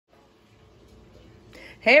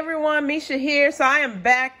Hey everyone, Misha here. So I am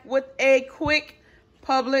back with a quick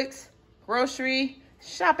Publix grocery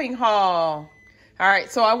shopping haul. All right,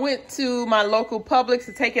 so I went to my local Publix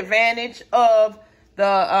to take advantage of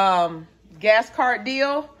the gas card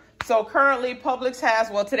deal. So currently Publix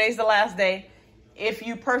has, well, today's the last day. If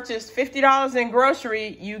you purchase $50 in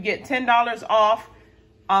grocery, you get $10 off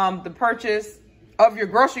the purchase of your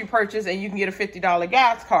grocery purchase, and you can get a $50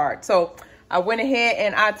 gas card. So I went ahead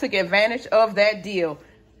and I took advantage of that deal.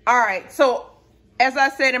 All right, so as I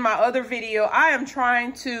said in my other video, I am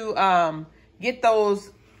trying to get those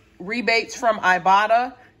rebates from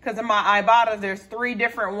Ibotta, because in my Ibotta, there's 3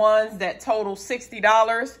 different ones that total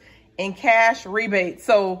 $60 in cash rebates.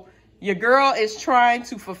 So your girl is trying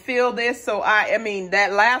to fulfill this. So I mean,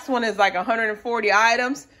 that last one is like 140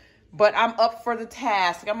 items, but I'm up for the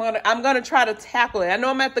task. I'm gonna try to tackle it. I know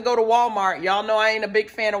I'm gonna have to go to Walmart. Y'all know I ain't a big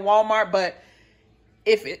fan of Walmart, but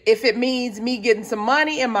if it means me getting some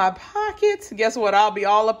money in my pockets, guess what? I'll be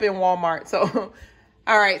all up in Walmart. So,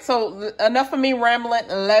 all right. So enough of me rambling.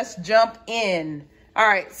 Let's jump in. All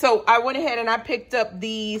right. So I went ahead and I picked up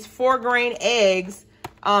these 4-grain eggs.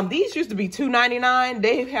 These used to be $2.99.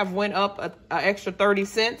 They have went up an extra 30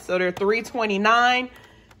 cents. So they're $3.29.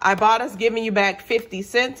 Ibotta's giving you back 50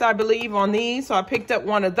 cents, I believe, on these. So I picked up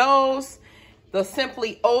one of those. The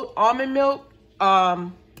Simply Oat almond milk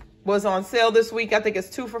was on sale this week. I think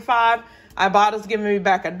it's 2 for $5. Ibotta's giving me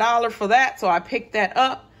back $1 for that. So I picked that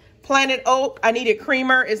up. Planet Oat, I needed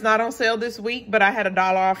creamer. It's not on sale this week, but I had a $1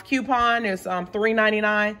 off coupon. It's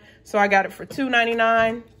 $3.99. So I got it for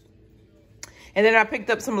 $2.99. And then I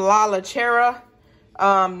picked up some La Lechera.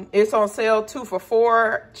 It's on sale 2 for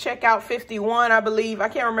 $4. Checkout 51, I believe. I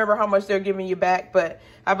can't remember how much they're giving you back, but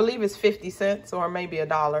I believe it's 50 cents or maybe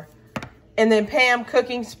 $1. And then Pam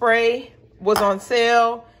cooking spray was on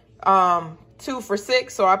sale 2 for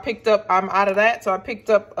 $6. So I picked up, I'm out of that. So I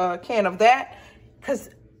picked up a can of that. Because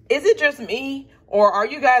is it just me, or are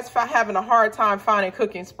you guys having a hard time finding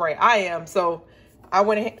cooking spray? I am. So I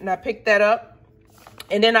went ahead and I picked that up.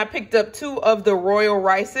 And then I picked up 2 of the Royal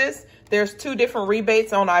Rices. There's 2 different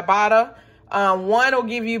rebates on Ibotta. One will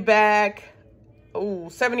give you back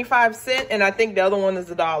 75 cents, and I think the other one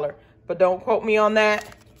is $1. But don't quote me on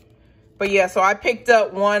that. But yeah, so I picked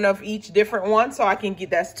up one of each different one, so I can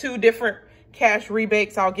get, that's 2 different cash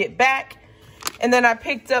rebates I'll get back. And then I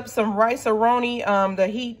picked up some Rice-A-Roni, the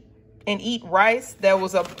Heat and Eat rice. There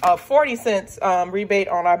was a 40 cents rebate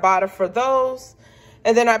on Ibotta for those.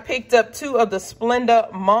 And then I picked up 2 of the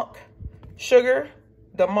Splenda Monk sugar,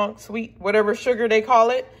 the Monk Sweet, whatever sugar they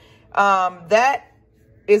call it. That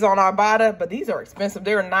is on Ibotta, but these are expensive.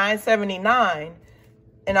 They're $9.79.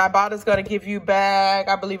 And Ibotta's going to give you back,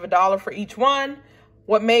 I believe, $1 for each one.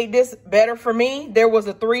 What made this better for me, there was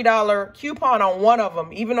a $3 coupon on one of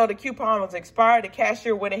them. Even though the coupon was expired, the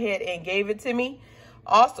cashier went ahead and gave it to me.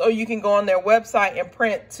 Also, you can go on their website and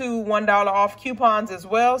print 2 $1 off coupons as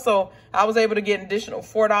well. So I was able to get an additional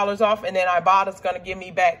 $4 off, and then Ibotta's going to give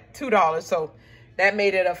me back $2. So that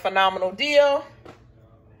made it a phenomenal deal.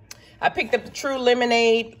 I picked up the True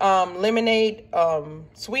Lemonade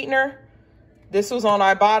sweetener. This was on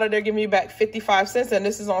Ibotta. They're giving me back 55 cents, and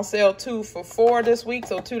this is on sale 2 for $4 this week,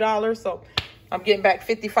 so $2. So I'm getting back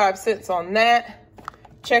 55 cents on that.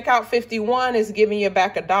 Checkout 51 is giving you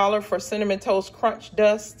back $1 for Cinnamon Toast Crunch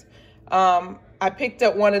Dust. I picked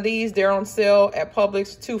up one of these. They're on sale at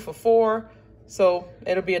Publix 2 for $4, so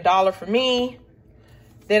it'll be $1 for me.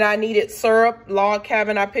 Then I needed syrup, Log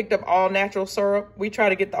Cabin. I picked up all natural syrup. We try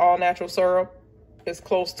to get the all natural syrup. It's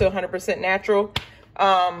close to 100% natural.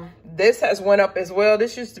 This has went up as well.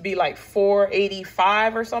 This used to be like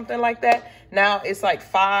 $4.85 or something like that. Now it's like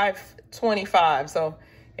 $5.25. So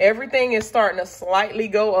everything is starting to slightly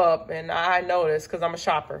go up, and I noticed because I'm a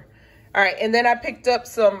shopper. All right, and then I picked up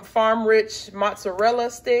some Farm Rich mozzarella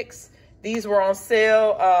sticks. These were on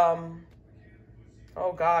sale,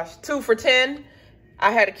 oh gosh, 2 for $10.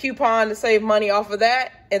 I had a coupon to save money off of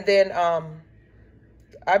that. And then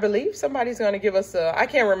I believe somebody's going to give us a, I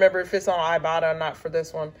can't remember if it's on Ibotta or not for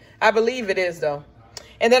this one. I believe it is though.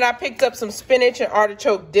 And then I picked up some spinach and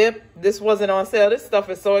artichoke dip. This wasn't on sale. This stuff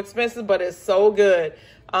is so expensive, but it's so good.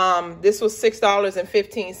 This was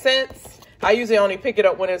 $6.15. I usually only pick it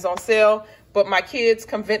up when it's on sale, but my kids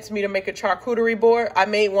convinced me to make a charcuterie board. I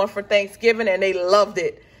made one for Thanksgiving and they loved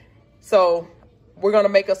it. So we're going to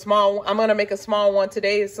make a small, I'm going to make a small one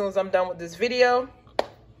today as soon as I'm done with this video.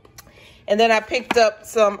 And then I picked up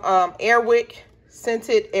some Airwick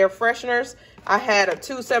scented air fresheners. I had a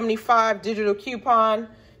 $2.75 digital coupon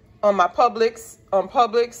on my Publix,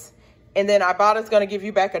 And then Ibotta's going to give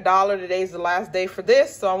you back $1. Today's the last day for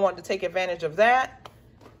this, so I wanted to take advantage of that.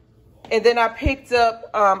 And then I picked up,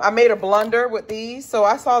 I made a blender with these. So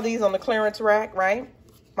I saw these on the clearance rack, right?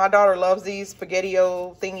 My daughter loves these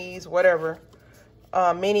Spaghetti-O thingies, whatever.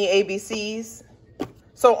 Mini ABCs.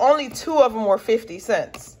 So only 2 of them were 50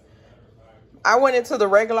 cents. I went into the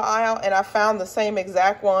regular aisle and I found the same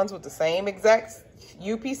exact ones with the same exact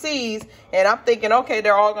UPCs. And I'm thinking, okay,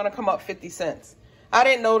 they're all going to come up 50 cents. I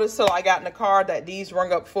didn't notice till I got in the car that these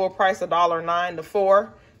rung up full price, $1.09 to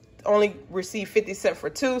 4. Only received 50 cents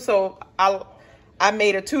for 2. So I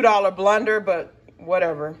made a $2 blender, but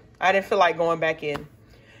whatever. I didn't feel like going back in.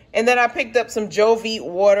 And then I picked up some Jovite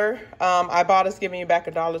water. Ibotta's giving me back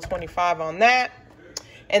 $1.25 on that.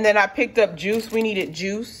 And then I picked up juice. We needed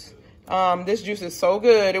juice. This juice is so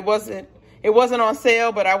good. It wasn't on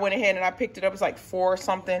sale, but I went ahead and I picked it up. It's like 4 or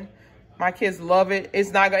something. My kids love it.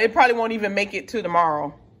 It's not gonna, it probably won't even make it to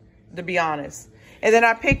tomorrow, to be honest. And then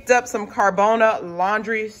I picked up some Carbona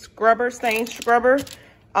laundry scrubber, stain scrubber.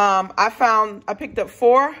 I picked up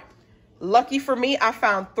 4. Lucky for me, I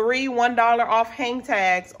found 3 $1 off hang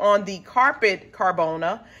tags on the carpet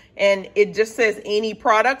Carbona. And it just says any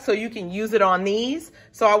product, so you can use it on these.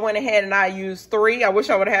 So I went ahead and I used 3. I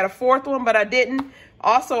wish I would have had a 4th one, but I didn't.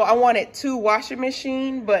 Also, I wanted 2 washing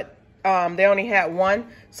machine, but they only had 1.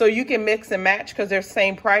 So you can mix and match because they're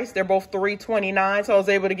same price. They're both $3.29. So I was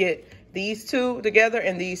able to get these 2 together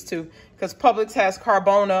and these 2 because Publix has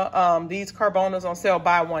Carbona. These Carbonas on sale,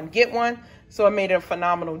 buy 1, get 1. So it made it a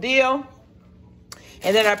phenomenal deal.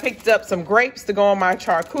 And then I picked up some grapes to go on my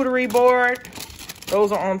charcuterie board.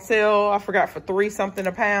 Those are on sale, I forgot, for 3 something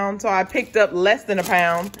a pound. So I picked up less than a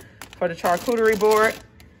pound for the charcuterie board.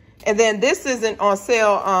 And then this isn't on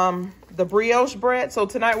sale, the brioche bread. So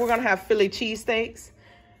tonight we're gonna have Philly cheesesteaks.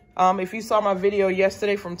 If you saw my video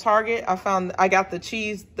yesterday from Target, I got the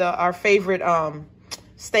cheese, our favorite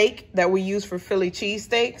steak that we use for Philly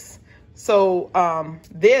cheesesteaks. So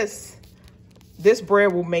this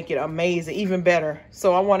bread will make it amazing, even better.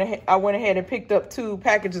 So I went ahead and picked up 2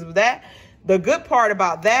 packages of that. The good part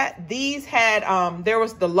about that, these had, there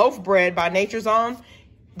was the loaf bread by Nature's Own.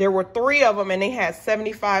 There were 3 of them and they had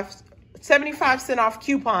 75 cent off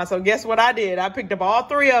coupons. So guess what I did? I picked up all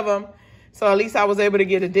 3 of them. So at least I was able to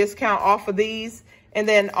get a discount off of these. And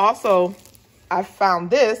then also I found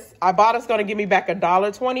this. Ibotta's going to give me back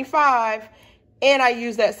 $1.25. And I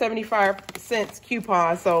used that 75 cents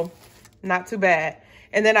coupon. So not too bad.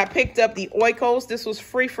 And then I picked up the Oikos. This was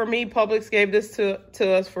free for me. Publix gave this to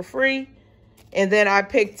us for free. And then I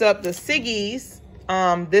picked up the Siggies.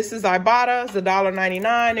 This is Ibotta's, $1.99.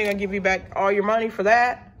 They're going to give you back all your money for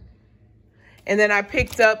that. And then I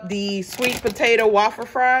picked up the sweet potato waffle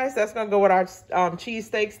fries. That's going to go with our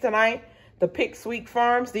cheesesteaks tonight. The Pick Sweet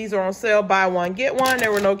Farms. These are on sale, buy 1, get 1.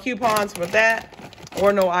 There were no coupons for that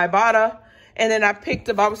or no Ibotta. And then I picked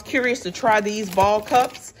up, I was curious to try these ball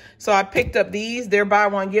cups. So I picked up these. They're buy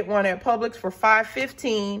 1, get 1 at Publix for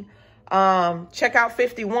 $5.15. Checkout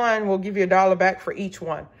 51 will give you $1 back for each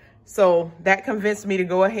one. So that convinced me to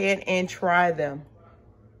go ahead and try them.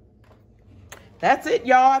 That's it,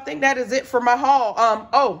 y'all. I think that is it for my haul.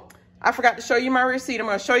 Oh, I forgot to show you my receipt. I'm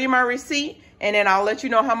going to show you my receipt, and then I'll let you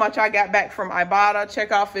know how much I got back from Ibotta,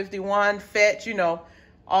 Checkout 51, Fetch, you know,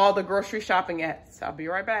 all the grocery shopping apps. I'll be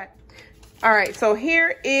right back. All right, so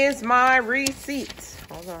here is my receipt.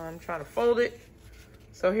 Hold on, I'm trying to fold it.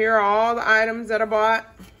 So here are all the items that I bought.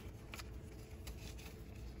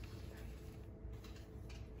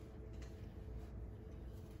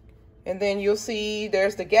 And then you'll see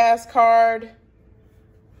there's the gas card.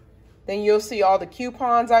 Then you'll see all the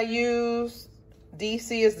coupons I used.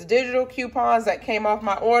 DC is the digital coupons that came off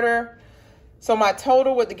my order. So my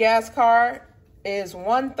total with the gas card is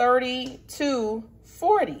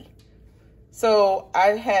 $132.40. So I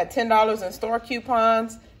had $10 in store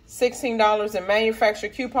coupons, $16 in manufacturer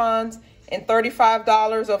coupons, and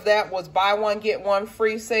 $35 of that was buy 1, get 1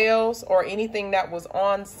 free sales or anything that was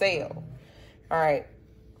on sale. All right.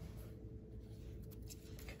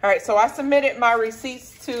 All right, so I submitted my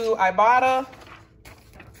receipts to Ibotta,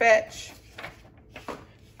 Fetch,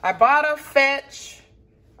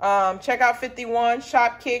 Checkout 51,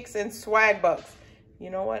 Shop Kicks, and Swag Bucks. You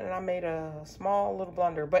know what? And I made a small little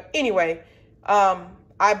blunder. But anyway, Ibotta,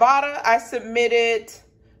 I submitted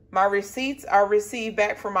my receipts. I received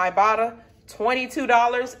back from Ibotta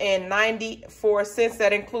 $22.94.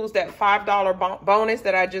 That includes that $5 bonus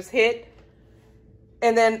that I just hit.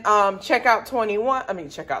 And then Checkout 51,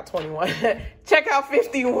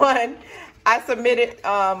 I submitted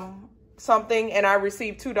something and I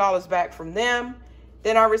received $2 back from them.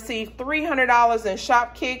 Then I received $300 in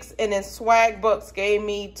Shop Kicks, and then Swag Bucks gave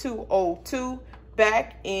me $202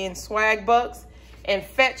 back in Swag Bucks. And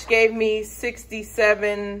Fetch gave me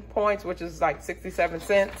 67 points, which is like 67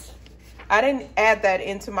 cents. I didn't add that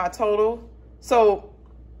into my total. So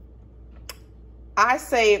I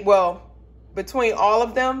say, well, between all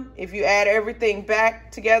of them, if you add everything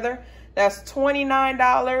back together, that's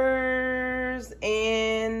 $29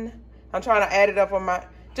 and I'm trying to add it up on my,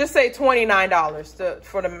 just say $29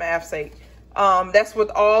 for the math's sake. That's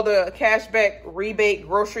with all the cashback rebate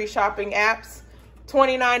grocery shopping apps.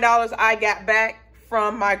 $29 I got back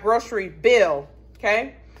from my grocery bill,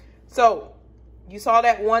 okay? So you saw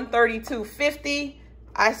that $132.50.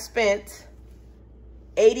 I spent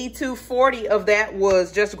 $82.40 of that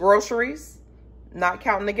was just groceries, not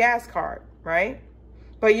counting the gas card, right?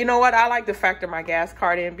 But you know what? I like to factor my gas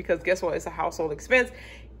card in because guess what? It's a household expense,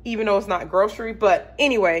 even though it's not grocery. But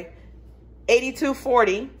anyway,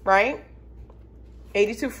 $82.40, right?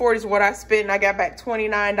 $82.40 is what I spent, and I got back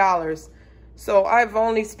 $29. So I've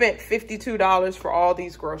only spent $52 for all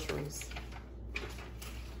these groceries.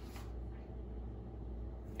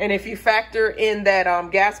 And if you factor in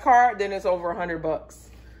that gas card, then it's over $100.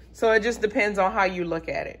 So it just depends on how you look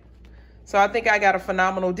at it. So I think I got a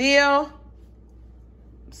phenomenal deal.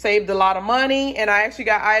 Saved a lot of money, and I actually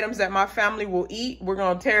got items that my family will eat. We're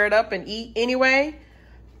going to tear it up and eat anyway.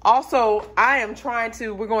 Also,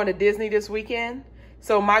 we're going to Disney this weekend.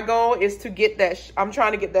 So my goal is to get that, I'm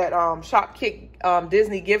trying to get that Shopkick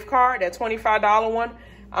Disney gift card, that $25 one.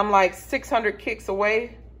 I'm like 600 kicks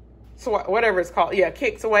away. So whatever it's called. Yeah,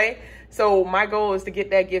 kicks away. So my goal is to get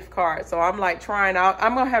that gift card. So I'm like trying out.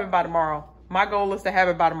 I'm going to have it by tomorrow. My goal is to have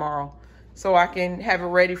it by tomorrow so I can have it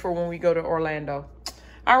ready for when we go to Orlando.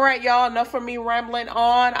 All right, y'all, enough of me rambling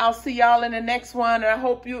on. I'll see y'all in the next one. And I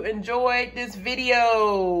hope you enjoyed this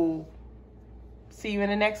video. See you in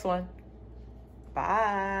the next one.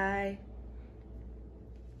 Bye.